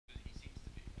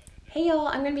Hey y'all,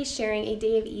 I'm going to be sharing a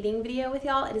day of eating video with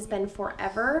y'all. It has been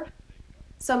forever.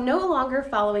 So I'm no longer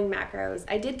following macros.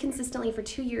 I did consistently for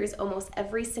 2 years almost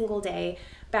every single day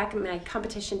back in my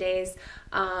competition days.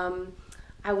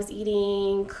 I was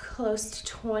eating close to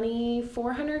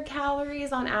 2,400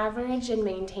 calories on average and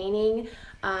maintaining.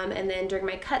 And then during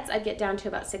my cuts, I'd get down to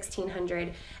about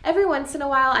 1,600. Every once in a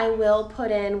while, I will put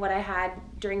in what I had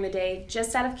during the day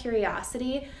just out of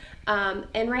curiosity.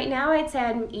 And right now, I'd say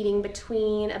I'm eating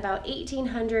between about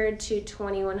 1,800 to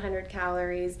 2,100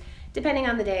 calories, depending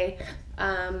on the day.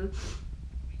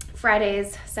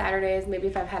 Fridays, Saturdays, maybe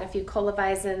if I've had a few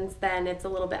Hefeweizens, then it's a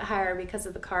little bit higher because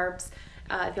of the carbs.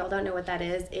 If y'all don't know what that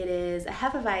is, it is a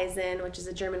Hefeweizen, which is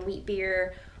a German wheat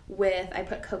beer with, I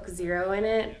put Coke Zero in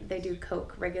it. They do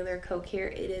Coke, regular Coke here.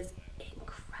 It is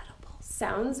incredible.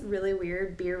 Sounds really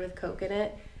weird, beer with Coke in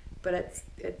it, but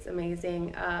it's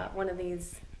amazing. One of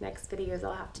these next videos,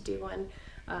 I'll have to do one,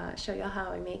 show y'all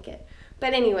how I make it.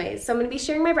 But anyways, so I'm gonna be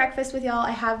sharing my breakfast with y'all.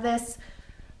 I have this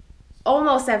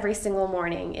almost every single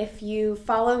morning. If you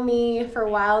follow me for a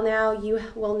while now, you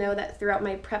will know that throughout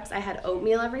my preps I had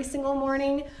oatmeal every single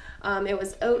morning. It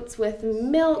was oats with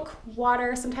milk,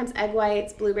 water, sometimes egg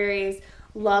whites, blueberries.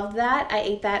 Loved that. I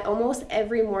ate that almost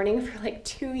every morning for like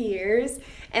 2 years,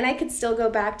 and I could still go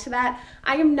back to that.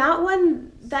 I am not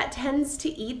one that tends to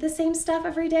eat the same stuff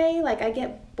every day. Like, I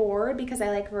get bored because I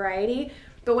like variety,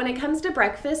 but when it comes to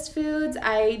breakfast foods,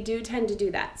 I do tend to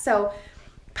do that. So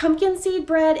pumpkin seed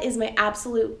bread is my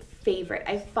absolute favorite.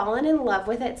 I've fallen in love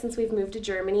with it since we've moved to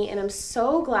Germany, and I'm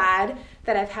so glad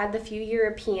that I've had the few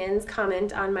Europeans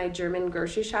comment on my German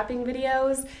grocery shopping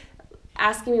videos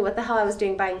asking me what the hell I was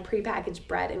doing buying prepackaged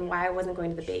bread and why I wasn't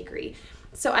going to the bakery.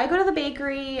 So I go to the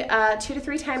bakery 2 to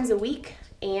 3 times a week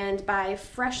and buy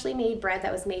freshly made bread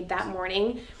that was made that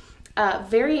morning.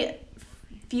 Very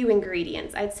few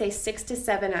ingredients. I'd say 6 to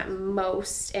 7 at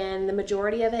most, and the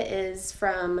majority of it is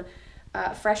from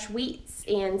fresh wheats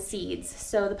and seeds.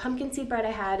 So the pumpkin seed bread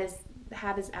I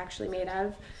have is actually made out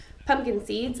of pumpkin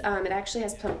seeds. It actually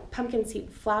has pumpkin seed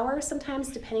flour sometimes,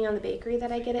 depending on the bakery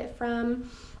that I get it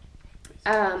from.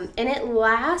 And it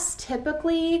lasts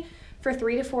typically for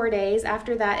 3 to 4 days.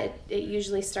 After that, it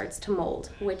usually starts to mold,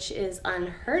 which is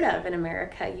unheard of in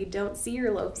America. You don't see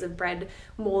your loaves of bread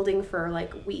molding for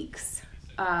like weeks,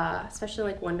 especially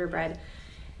like Wonder Bread.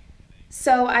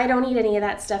 So I don't eat any of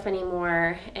that stuff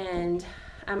anymore, and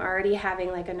I'm already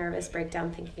having like a nervous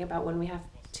breakdown thinking about when we have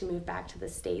to move back to the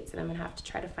States, and I'm gonna have to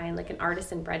try to find like an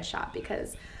artisan bread shop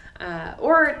because,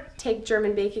 or take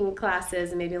German baking classes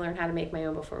and maybe learn how to make my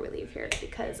own before we leave here,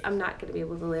 because I'm not gonna be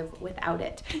able to live without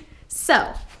it.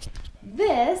 So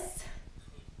this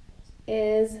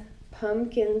is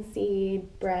pumpkin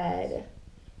seed bread,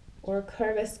 or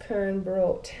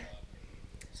Kürbiskernbrot.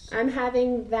 I'm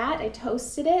having that. I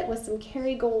toasted it with some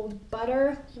Kerrygold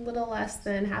butter, a little less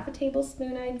than half a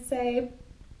tablespoon, I'd say.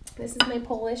 This is my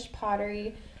Polish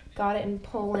pottery. Got it in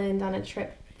Poland on a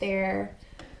trip there.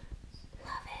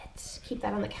 Love it. Keep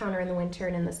that on the counter in the winter,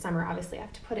 and in the summer, obviously, I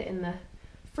have to put it in the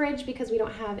fridge because we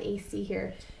don't have AC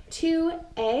here. 2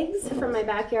 eggs from my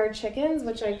backyard chickens,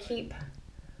 which I keep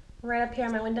right up here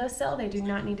on my windowsill. They do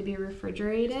not need to be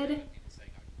refrigerated.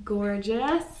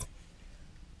 Gorgeous.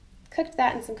 Cooked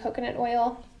that in some coconut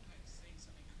oil.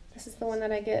 This is the one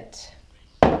that I get.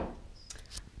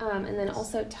 And then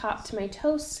also topped my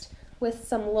toast with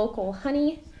some local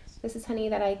honey. This is honey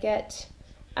that I get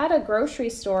at a grocery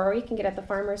store, or you can get at the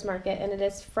farmer's market, and it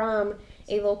is from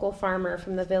a local farmer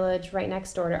from the village right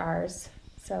next door to ours.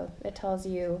 So it tells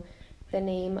you the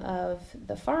name of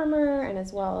the farmer and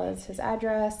as well as his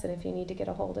address and if you need to get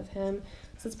a hold of him.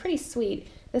 So it's pretty sweet.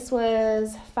 This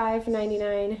was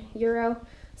 €5.99.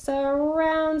 So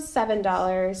around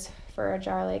 $7 for a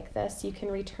jar like this. You can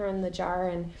return the jar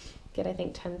and get, I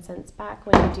think, 10 cents back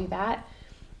when you do that.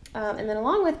 And then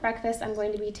along with breakfast, I'm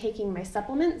going to be taking my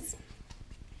supplements.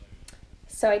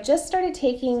 So I just started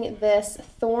taking this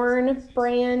Thorne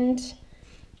brand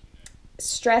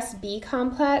Stress B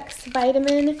Complex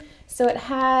vitamin. So it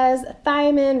has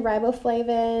thiamine,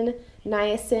 riboflavin,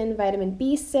 niacin, vitamin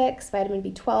B6, vitamin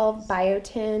B12,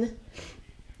 biotin,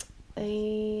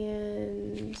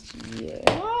 and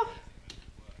yeah,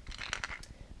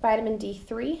 vitamin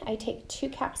D3. I take 2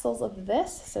 capsules of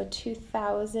this, so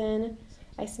 2,000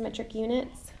 isometric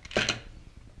units.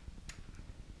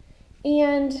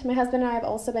 And my husband and I have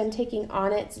also been taking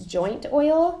Onnit's joint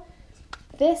oil.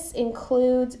 This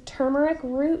includes turmeric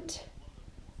root,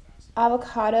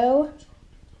 avocado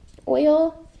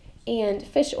oil, and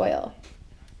fish oil.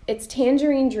 It's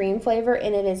tangerine dream flavor,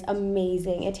 and it is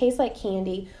amazing. It tastes like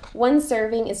candy. 1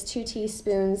 serving is 2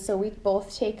 teaspoons, so we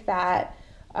both take that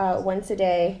once a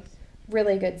day.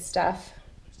 Really good stuff.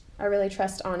 I really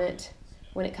trust Onnit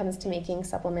when it comes to making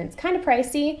supplements. Kind of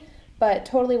pricey, but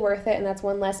totally worth it, and that's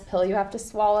one less pill you have to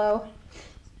swallow.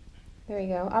 There you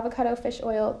go. Avocado fish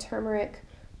oil, turmeric,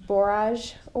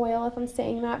 borage oil, if I'm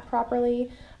saying that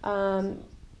properly.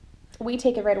 We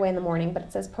take it right away in the morning, but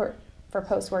it says for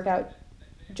post-workout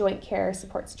joint care,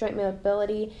 supports joint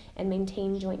mobility, and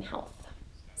maintain joint health.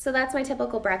 So that's my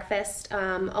typical breakfast,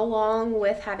 along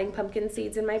with having pumpkin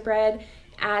seeds in my bread.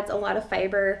 Adds a lot of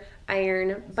fiber,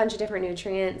 iron, a bunch of different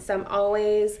nutrients. So I'm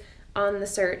always on the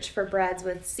search for breads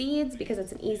with seeds because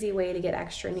it's an easy way to get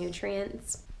extra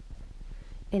nutrients.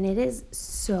 And it is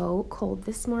so cold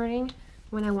this morning.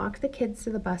 When I walked the kids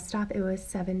to the bus stop, it was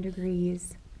 7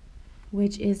 degrees,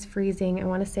 which is freezing. I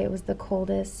want to say it was the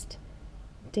coldest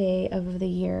day of the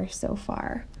year so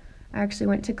far. I actually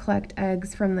went to collect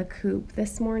eggs from the coop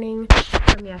this morning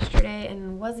from yesterday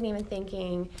and wasn't even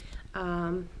thinking.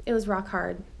 It was rock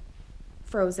hard,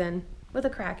 frozen, with a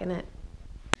crack in it.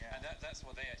 Yeah, and that's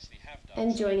what they actually have done.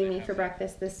 And joining me for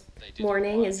breakfast this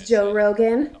morning is Joe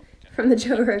Rogan from the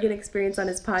Joe Rogan Experience on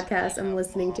his podcast. I'm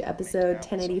listening to episode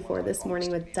 1084 this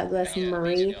morning with Douglas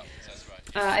Murray.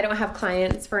 I don't have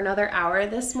clients for another hour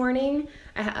this morning.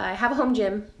 I have a home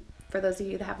gym. For those of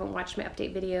you that haven't watched my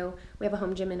update video, we have a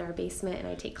home gym in our basement, and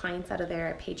I take clients out of there.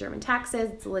 I pay German taxes.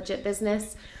 It's a legit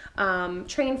business.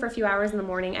 Train for a few hours in the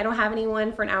morning. I don't have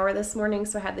anyone for an hour this morning,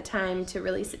 so I had the time to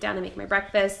really sit down and make my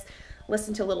breakfast,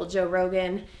 listen to a little Joe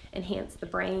Rogan, enhance the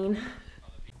brain.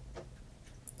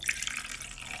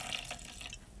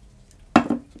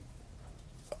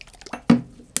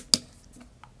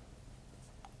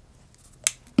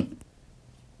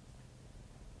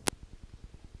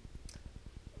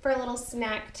 For a little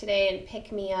snack today and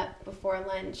pick me up before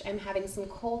lunch, I'm having some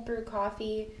cold brew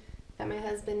coffee that my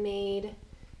husband made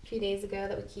a few days ago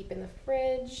that we keep in the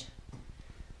fridge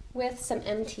with some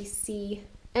MCT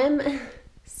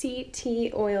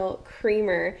oil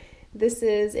creamer. This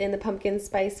is in the pumpkin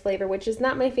spice flavor, which is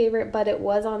not my favorite, but it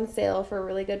was on sale for a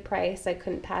really good price. I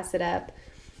couldn't pass it up.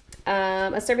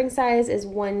 A serving size is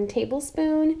 1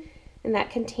 tablespoon, and that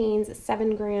contains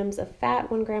 7 grams of fat,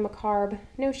 1 gram of carb,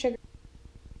 no sugar.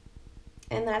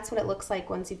 And that's what it looks like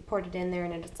once you've poured it in there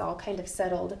and it's all kind of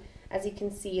settled. As you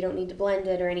can see, you don't need to blend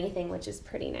it or anything, which is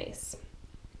pretty nice.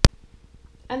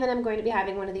 And then I'm going to be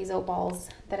having one of these oat balls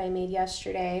that I made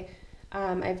yesterday.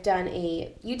 I've done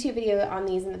a YouTube video on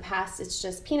these in the past. It's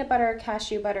just peanut butter,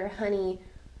 cashew butter, honey,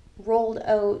 rolled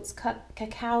oats,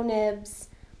 cacao nibs,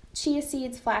 chia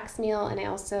seeds, flax meal, and I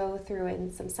also threw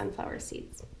in some sunflower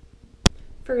seeds.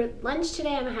 For lunch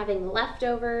today, I'm having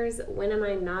leftovers. When am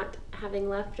I not having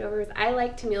leftovers? I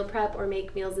like to meal prep or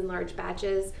make meals in large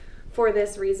batches for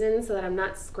this reason, so that I'm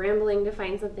not scrambling to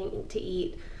find something to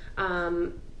eat.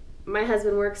 My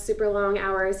husband works super long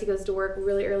hours. He goes to work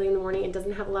really early in the morning and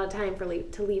doesn't have a lot of time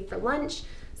to leave for lunch,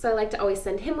 so I like to always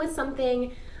send him with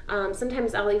something.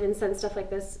 Sometimes I'll even send stuff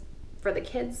like this for the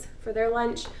kids for their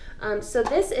lunch. So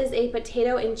this is a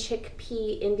potato and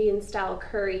chickpea Indian style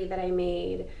curry that I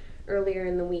made earlier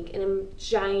in the week in a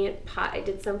giant pot. I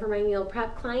did some for my meal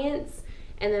prep clients,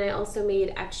 and then I also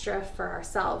made extra for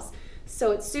ourselves.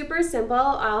 So it's super simple.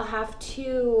 I'll have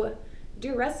to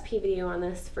do a recipe video on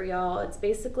this for y'all. It's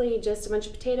basically just a bunch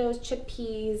of potatoes,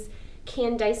 chickpeas,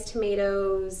 canned diced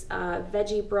tomatoes,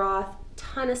 veggie broth,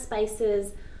 ton of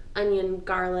spices, onion,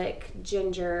 garlic,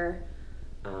 ginger,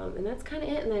 and that's kind of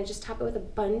it. And then I just top it with a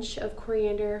bunch of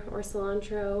coriander or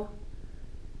cilantro.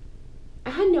 I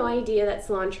had no idea that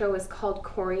cilantro was called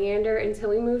coriander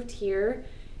until we moved here,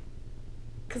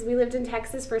 because we lived in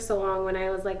Texas for so long when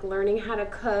I was like learning how to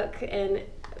cook, and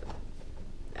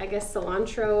I guess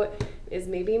cilantro is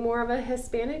maybe more of a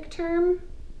Hispanic term.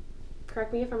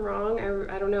 Correct me if I'm wrong.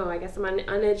 I don't know. I guess I'm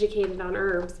uneducated on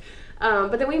herbs.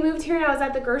 But then we moved here and I was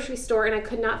at the grocery store and I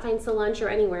could not find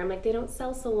cilantro anywhere. I'm like, they don't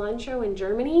sell cilantro in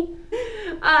Germany?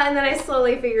 And then I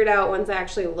slowly figured out once I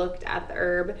actually looked at the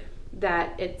herb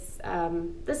that it's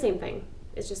the same thing.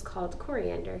 It's just called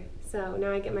coriander. So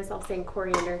now I get myself saying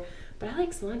coriander, but I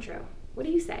like cilantro. What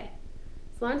do you say?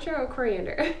 Cilantro or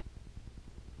coriander?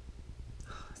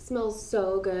 Smells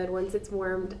so good once it's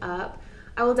warmed up.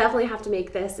 I will definitely have to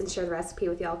make this and share the recipe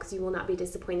with y'all because you will not be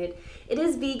disappointed. It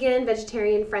is vegan,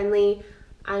 vegetarian friendly.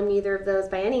 I'm neither of those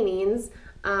by any means,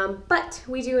 but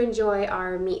we do enjoy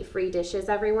our meat-free dishes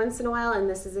every once in a while, and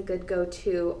this is a good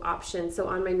go-to option. So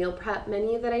on my meal prep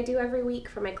menu that I do every week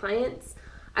for my clients,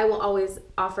 I will always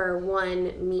offer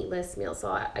one meatless meal. So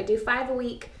I do 5 a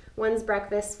week. One's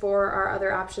breakfast, 4 are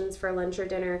other options for lunch or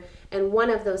dinner, and one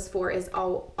of those 4 is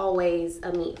always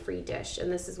a meat-free dish,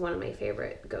 and this is one of my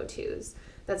favorite go-tos.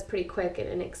 That's pretty quick and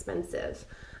inexpensive.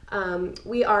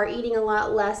 We are eating a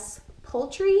lot less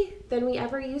poultry than we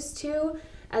ever used to.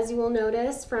 As you will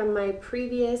notice from my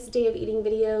previous day of eating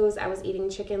videos, I was eating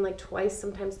chicken like twice,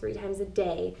 sometimes 3 times a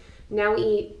day. Now we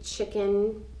eat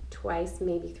chicken twice,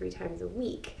 maybe 3 times a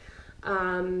week.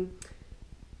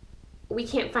 We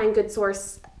can't find a good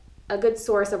source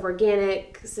of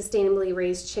organic, sustainably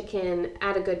raised chicken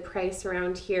at a good price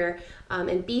around here.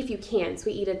 And beef you can, so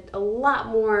we eat a lot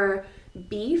more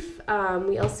beef.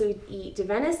 We also eat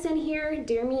venison here.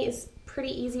 Deer meat is pretty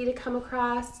easy to come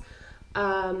across.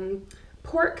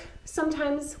 Pork,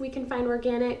 sometimes we can find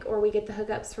organic, or we get the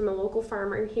hookups from a local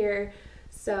farmer here.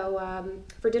 So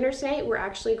for dinner tonight, we're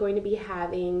actually going to be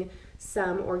having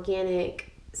some organic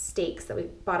steaks that we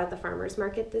bought at the farmer's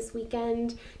market this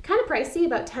weekend. Kind of pricey,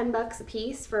 about 10 bucks a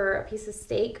piece for a piece of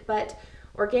steak, but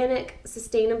organic,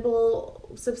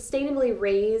 sustainably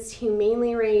raised,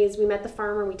 humanely raised. We met the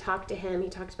farmer, we talked to him. He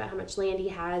talked about how much land he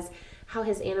has, how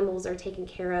his animals are taken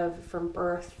care of from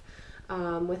birth,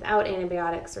 without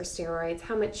antibiotics or steroids,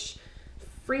 how much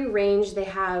free range they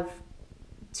have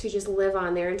to just live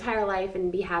on their entire life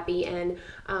and be happy. And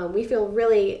we feel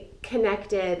really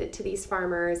connected to these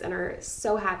farmers and are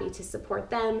so happy to support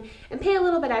them and pay a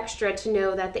little bit extra to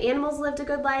know that the animals lived a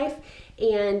good life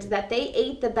and that they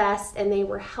ate the best and they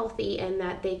were healthy, and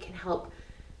that they can help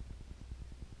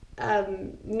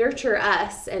nurture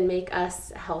us and make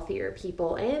us healthier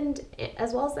people, and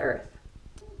as well as the earth.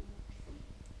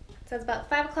 So it's about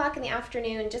 5 o'clock in the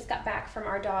afternoon, just got back from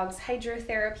our dog's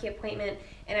hydrotherapy appointment,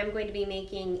 and I'm going to be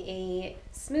making a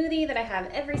smoothie that I have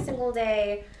every single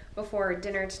day before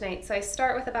dinner tonight. So I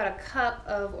start with about a cup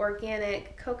of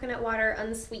organic coconut water,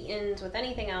 unsweetened with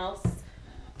anything else.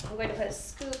 I'm going to put a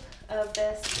scoop of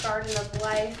this Garden of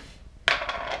Life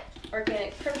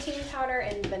organic protein powder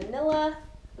and vanilla.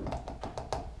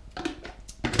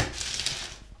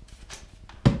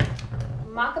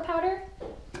 Maca powder.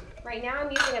 Right now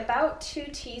I'm using about 2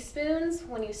 teaspoons.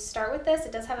 When you start with this,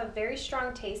 it does have a very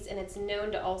strong taste, and it's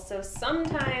known to also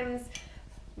sometimes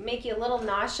make you a little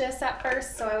nauseous at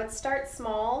first, so I would start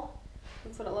small.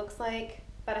 That's what it looks like,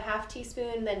 about a half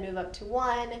teaspoon, then move up to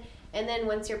 1, and then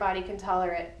once your body can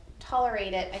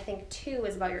tolerate it, I think 2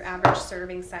 is about your average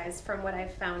serving size from what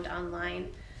I've found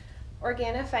online.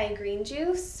 IIFYM green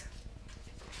juice.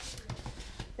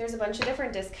 There's a bunch of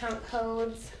different discount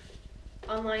codes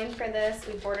online for this.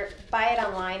 We buy it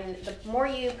online. The more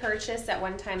you purchase at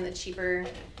one time, the cheaper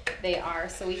they are.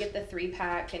 So we get the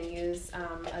 3-pack and use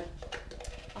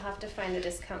I'll have to find the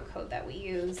discount code that we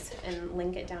use and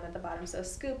link it down at the bottom. So a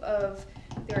scoop of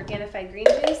the IIFYM green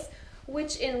juice,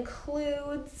 which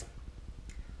includes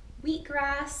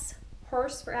wheatgrass,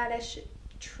 horseradish,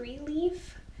 tree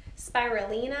leaf,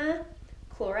 spirulina,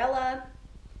 chlorella,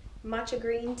 matcha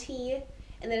green tea,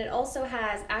 and then it also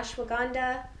has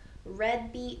ashwagandha,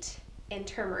 red beet, and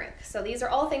turmeric. So these are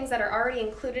all things that are already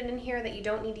included in here that you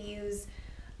don't need to use,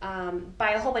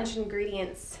 buy a whole bunch of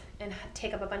ingredients and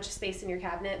take up a bunch of space in your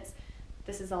cabinets.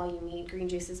 This is all you need. Green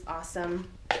juice is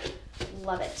awesome.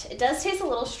 Love it. It does taste a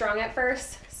little strong at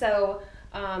first, so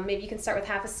maybe you can start with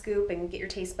half a scoop and get your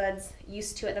taste buds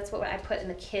used to it. That's what I put in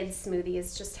the kids' smoothie,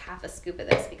 is just half a scoop of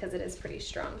this because it is pretty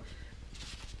strong.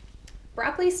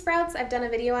 Broccoli sprouts, I've done a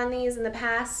video on these in the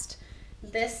past.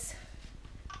 This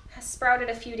has sprouted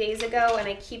a few days ago, and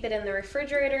I keep it in the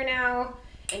refrigerator now.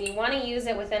 And you want to use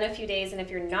it within a few days, and if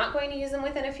you're not going to use them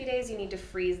within a few days, you need to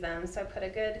freeze them. So I put a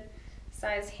good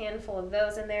size handful of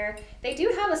those in there. They do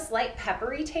have a slight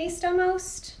peppery taste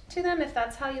almost to them, if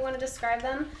that's how you want to describe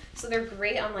them. So they're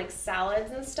great on like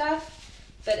salads and stuff,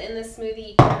 but in the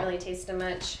smoothie you can't really taste them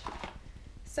much.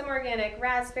 Some organic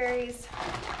raspberries,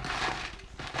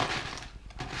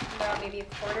 about maybe a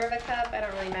quarter of a cup. I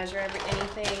don't really measure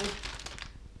anything.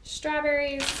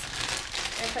 Strawberries,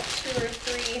 I put 2 or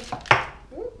 3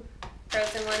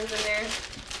 frozen ones in there.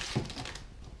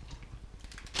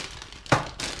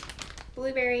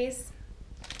 Blueberries,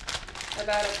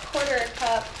 about a quarter a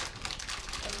cup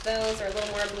of those, or a little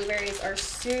more. Blueberries are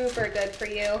super good for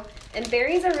you. And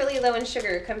berries are really low in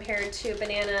sugar compared to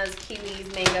bananas,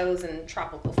 kiwis, mangoes, and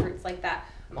tropical fruits like that.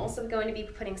 I'm also going to be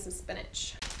putting some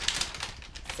spinach.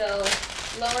 So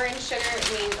lower in sugar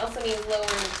also means lower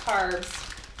in carbs.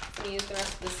 I'm going to use the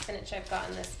rest of the spinach I've got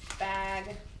in this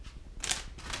bag.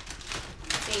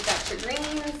 So you've got your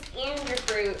greens and your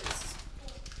fruits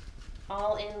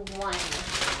all in one.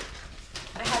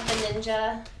 I have the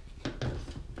Ninja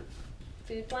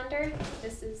food blender.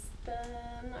 This is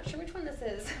I'm not sure which one this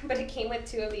is, but it came with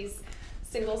 2 of these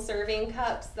single serving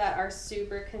cups that are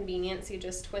super convenient. So you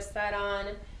just twist that on.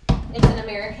 It's an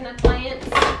American appliance,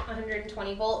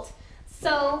 120 volts.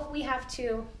 So we have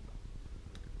to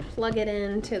plug it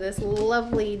into this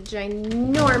lovely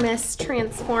ginormous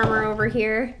transformer over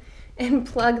here and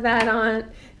plug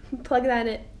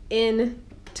that in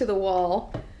to the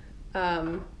wall,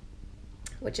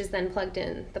 which is then plugged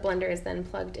in. The blender is then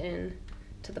plugged in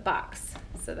to the box,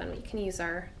 so then we can use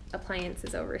our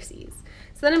appliances overseas.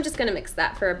 So then I'm just gonna mix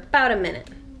that for about a minute.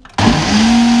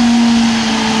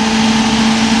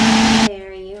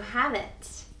 There you have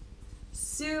it.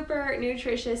 Super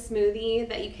nutritious smoothie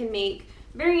that you can make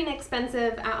very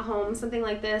inexpensive at home. Something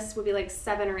like this would be like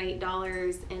 $7 or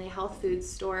 $8 in a health food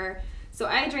store. So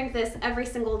I drink this every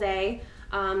single day.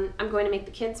 I'm going to make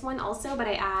the kids one also, but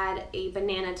I add a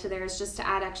banana to theirs just to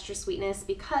add extra sweetness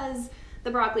because the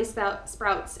broccoli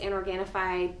sprouts and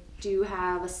Organifi do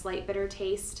have a slight bitter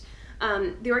taste.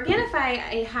 The Organifi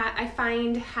I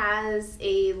find has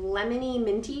a lemony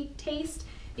minty taste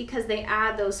because they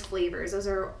add those flavors. Those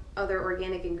are other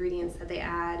organic ingredients that they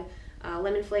add.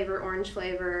 Lemon flavor, orange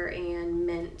flavor, and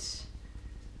mint,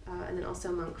 and then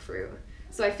also monk fruit.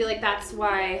 So I feel like that's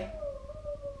why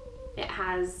it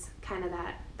has kind of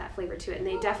that flavor to it, and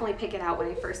they definitely pick it out when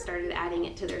I first started adding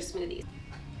it to their smoothies.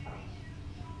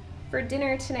 For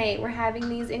dinner tonight, we're having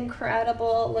these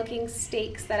incredible looking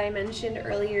steaks that I mentioned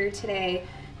earlier today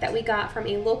that we got from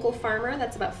a local farmer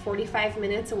that's about 45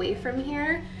 minutes away from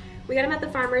here. We got them at the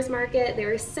farmer's market. They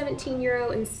were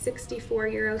 €17 and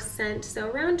 64 cents, so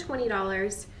around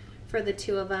 $20 for the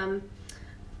two of them.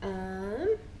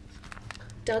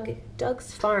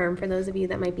 Doug's Farm, for those of you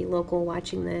that might be local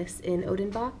watching this, in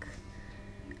Odenbach.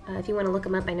 If you want to look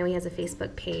him up, I know he has a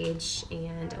Facebook page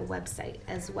and a website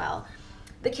as well.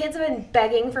 The kids have been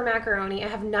begging for macaroni. I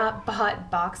have not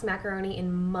bought boxed macaroni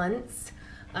in months.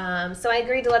 So I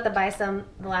agreed to let them buy some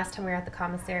the last time we were at the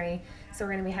commissary. So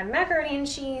we're going to be having macaroni and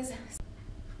cheese.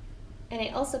 And I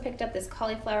also picked up this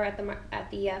cauliflower at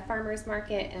the farmer's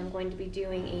market, and I'm going to be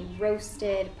doing a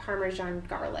roasted Parmesan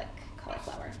garlic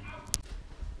cauliflower.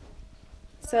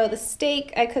 So the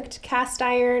steak I cooked cast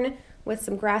iron with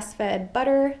some grass-fed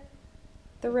butter.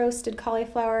 The roasted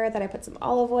cauliflower that I put some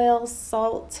olive oil,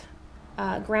 salt,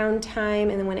 ground thyme,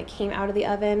 and then when it came out of the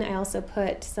oven, I also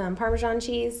put some Parmesan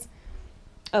cheese.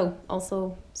 Oh,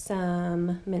 also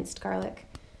some minced garlic.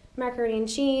 Macaroni and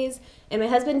cheese. And my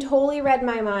husband totally read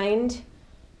my mind.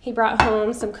 He brought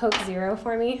home some Coke Zero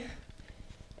for me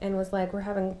and was like, we're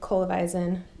having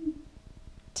Cola-Weizen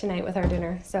tonight with our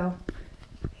dinner. So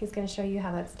he's going to show you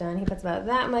how that's done. He puts about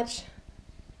that much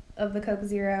of the Coke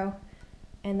Zero,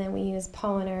 and then we use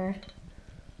Polliner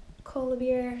Cola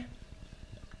beer,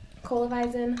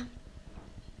 Cola-Weizen.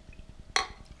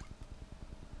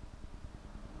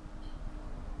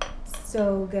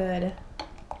 So good,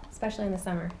 especially in the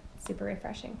summer. Super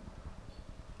refreshing.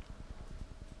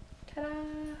 Ta-da!